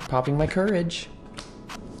 Popping my courage.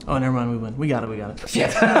 Oh, never mind, we win. We got it, we got it. Yeah.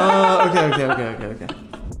 Okay.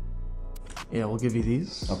 Yeah, we'll give you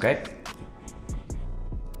these. Okay.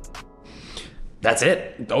 That's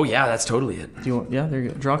it. Oh yeah, that's totally it. Do you want, yeah, there you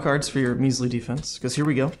go. Draw cards for your measly defense, because here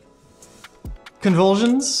we go.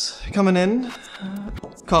 Convulsions coming in.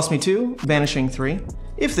 Cost me 2, banishing 3.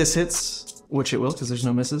 If this hits, which it will, because there's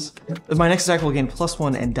no misses, my next attack will gain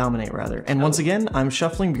 +1 and dominate, rather. And once again, I'm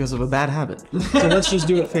shuffling because of a bad habit. So let's just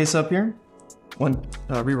do it face up here. 1,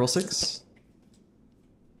 reroll 6.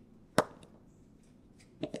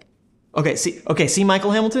 Okay, see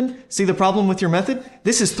Michael Hamilton? See the problem with your method?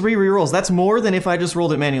 This is 3 rerolls. That's more than if I just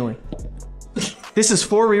rolled it manually. This is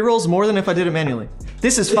 4 rerolls, more than if I did it manually.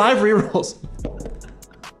 This is 5 rerolls.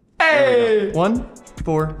 Hey! 1,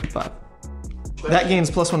 4, 5. That gains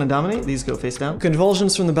 +1 and dominate. These go face down.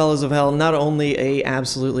 Convulsions from the Bellows of Hell, not only a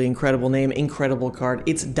absolutely incredible name, incredible card,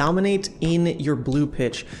 it's dominate in your blue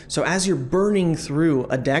pitch. So as you're burning through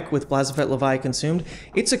a deck with Blasphemous Levia consumed,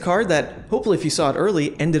 it's a card that, hopefully if you saw it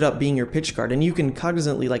early, ended up being your pitch card. And you can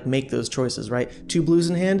cognizantly like make those choices, right? 2 blues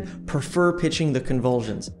in hand, prefer pitching the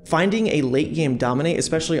Convulsions. Finding a late game dominate,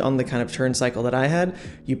 especially on the kind of turn cycle that I had,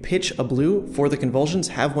 you pitch a blue for the Convulsions,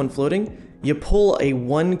 have 1 floating, you pull a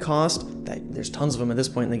 1 cost, there's tons of them at this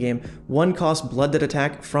point in the game, 1 cost Blood Debt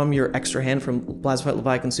attack from your extra hand from Blasphemous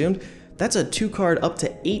Levia consumed. That's a 2 card up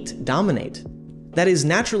to 8 dominate. That is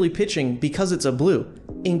naturally pitching because it's a blue.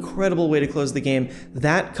 Incredible way to close the game.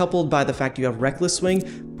 That, coupled by the fact you have Reckless Swing,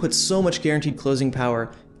 puts so much guaranteed closing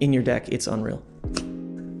power in your deck, it's unreal.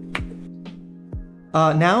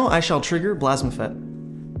 Now I shall trigger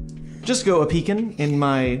Blasmafet. Just go a peekin' in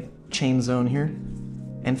my chain zone here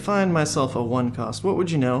and find myself a 1 cost. What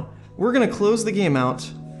would you know? We're gonna close the game out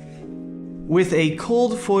with a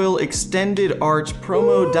Cold Foil Extended Art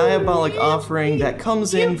promo Diabolic Offering that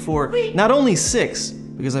comes in for not only 6,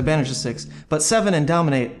 because I banished a 6, but 7 and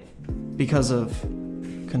dominate because of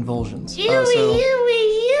Convulsions. So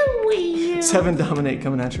 7 dominate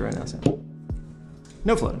coming at you right now, Sam.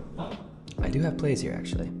 No floating. I do have plays here,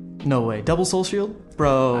 actually. No way. Double Soul Shield?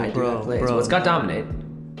 Bro, I do have plays. bro. Well, it's got dominate.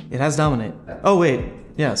 It has dominate. Oh wait,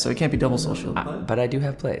 yeah, so it can't be double Soul Shield. But I do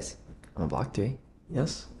have plays. I'm gonna block 3.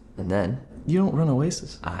 Yes? And then You don't run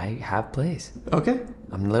Oasis. I have plays. Okay.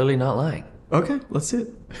 I'm literally not lying. Okay, let's see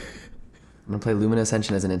it. I'm gonna play Lumina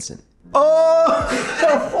Ascension as an instant. Oh!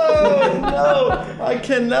 No! I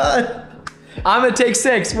cannot! I'm gonna take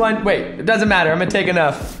 6. Wait, it doesn't matter. I'm gonna take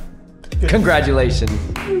enough. Congratulations.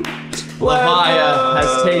 Levia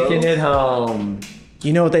has taken it home.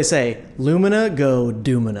 You know what they say, Lumina go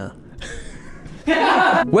Doomina.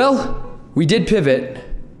 Well, we did pivot.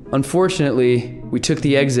 Unfortunately, we took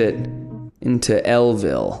the exit into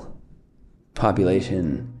Elville.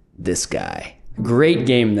 Population, this guy. Great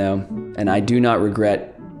game though, and I do not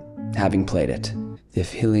regret having played it. The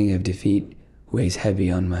feeling of defeat weighs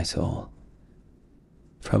heavy on my soul.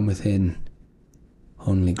 From within,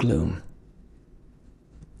 only gloom.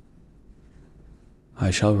 I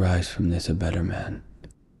shall rise from this a better man.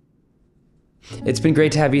 It's been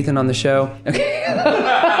great to have Ethan on the show.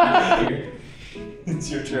 Okay. It's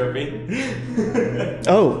your trophy.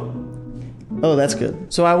 Oh, that's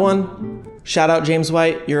good. So I won. Shout out James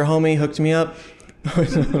White, you're a homie, hooked me up.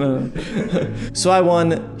 No. So I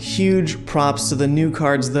won. Huge props to the new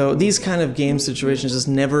cards though. These kind of game situations just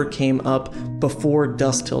never came up before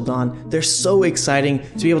Dusk Till Dawn. They're so exciting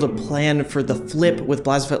to be able to plan for the flip with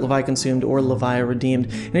Blasphemous Levia consumed or Levia redeemed.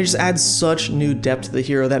 And it just adds such new depth to the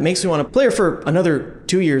hero that makes me want to play her for another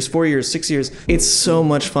 2 years, 4 years, 6 years. It's so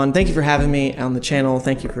much fun. Thank you for having me on the channel.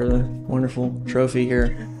 Thank you for the wonderful trophy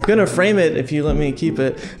here. I'm gonna frame it if you let me keep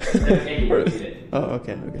it. Oh,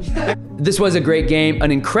 okay. This was a great game,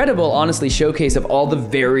 an incredible, honestly, showcase of all the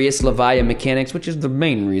various Levia mechanics, which is the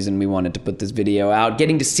main reason we wanted to put this video out.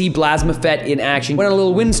 Getting to see Blasmafet in action. Went on a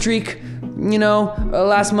little win streak, you know,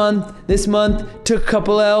 last month, this month, took a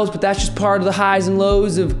couple L's, but that's just part of the highs and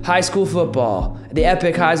lows of high school football. The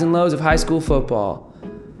epic highs and lows of high school football.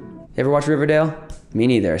 You ever watch Riverdale? Me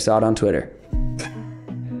neither, I saw it on Twitter.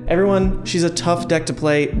 Everyone, she's a tough deck to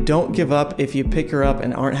play. Don't give up if you pick her up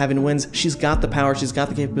and aren't having wins. She's got the power, she's got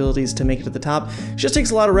the capabilities to make it to the top. She just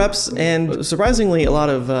takes a lot of reps and surprisingly a lot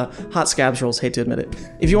of hot scabs rolls, hate to admit it.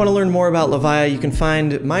 If you want to learn more about Levia, you can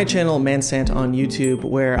find my channel, Sant, on YouTube,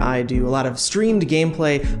 where I do a lot of streamed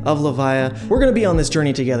gameplay of Levia. We're going to be on this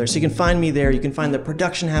journey together, so you can find me there. You can find the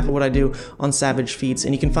production half of what I do on Savage Feats,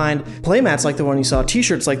 and you can find playmats like the one you saw,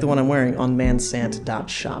 t-shirts like the one I'm wearing on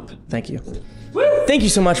mansant.shop. Thank you. Thank you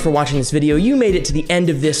so much for watching this video. You made it to the end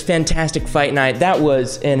of this fantastic fight night. That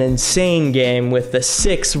was an insane game with the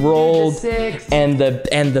 6 rolled and the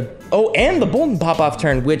Boltyn pop-off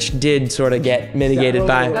turn, which did sort of get mitigated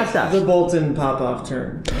by the Boltyn pop-off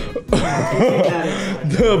turn.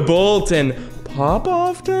 The Boltyn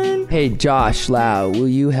pop-off turn? Hey, Josh Lau, will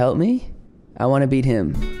you help me? I want to beat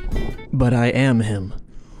him. But I am him.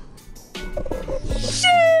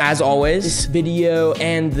 As always, this video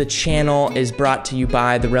and the channel is brought to you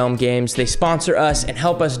by The Realm Games. They sponsor us and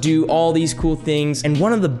help us do all these cool things. And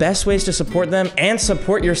one of the best ways to support them and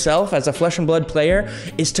support yourself as a Flesh and Blood player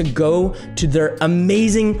is to go to their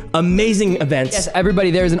amazing, amazing events. Yes, everybody,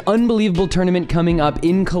 there's an unbelievable tournament coming up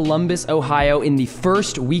in Columbus, Ohio in the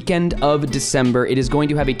first weekend of December. It is going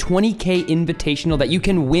to have a 20K invitational that you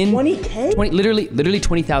can win. 20K? Literally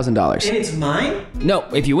 $20,000. And it's mine? No,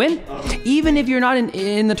 if you win, even if you're not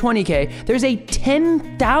in the 20K, there's a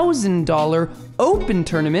 $10,000 open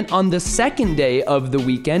tournament on the second day of the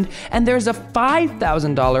weekend, and there's a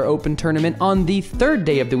 $5,000 open tournament on the third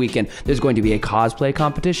day of the weekend. There's going to be a cosplay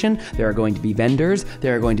competition, there are going to be vendors,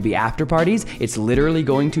 there are going to be after parties. It's literally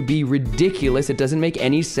going to be ridiculous. It doesn't make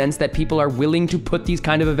any sense that people are willing to put these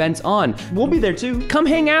kind of events on. We'll be there too. Come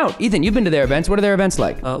hang out. Ethan, you've been to their events. What are their events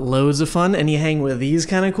like? Loads of fun, and you hang with these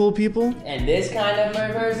kind of cool people. And this kind of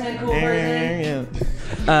person, cool person.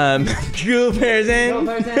 Cool person.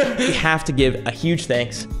 We have to give a huge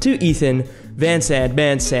thanks to Ethan, Sant,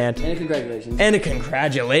 And congratulations. and a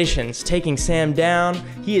congratulations taking Sam down.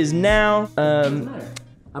 He is now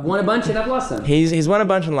I've won a bunch and I've lost some. he's won a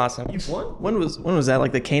bunch and lost some. You've won? When was that?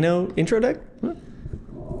 Like the Kano intro deck? Huh?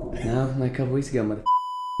 No, like a couple weeks ago, mother.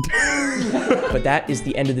 But that is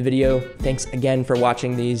the end of the video. Thanks again for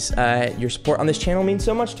watching these. Your support on this channel means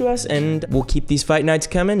so much to us, and we'll keep these fight nights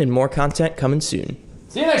coming and more content coming soon.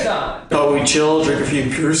 See you next time. Oh, we chill, drink a few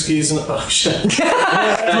pure skis, and oh shit.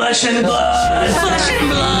 Flesh and blood! Flesh and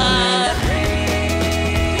blood!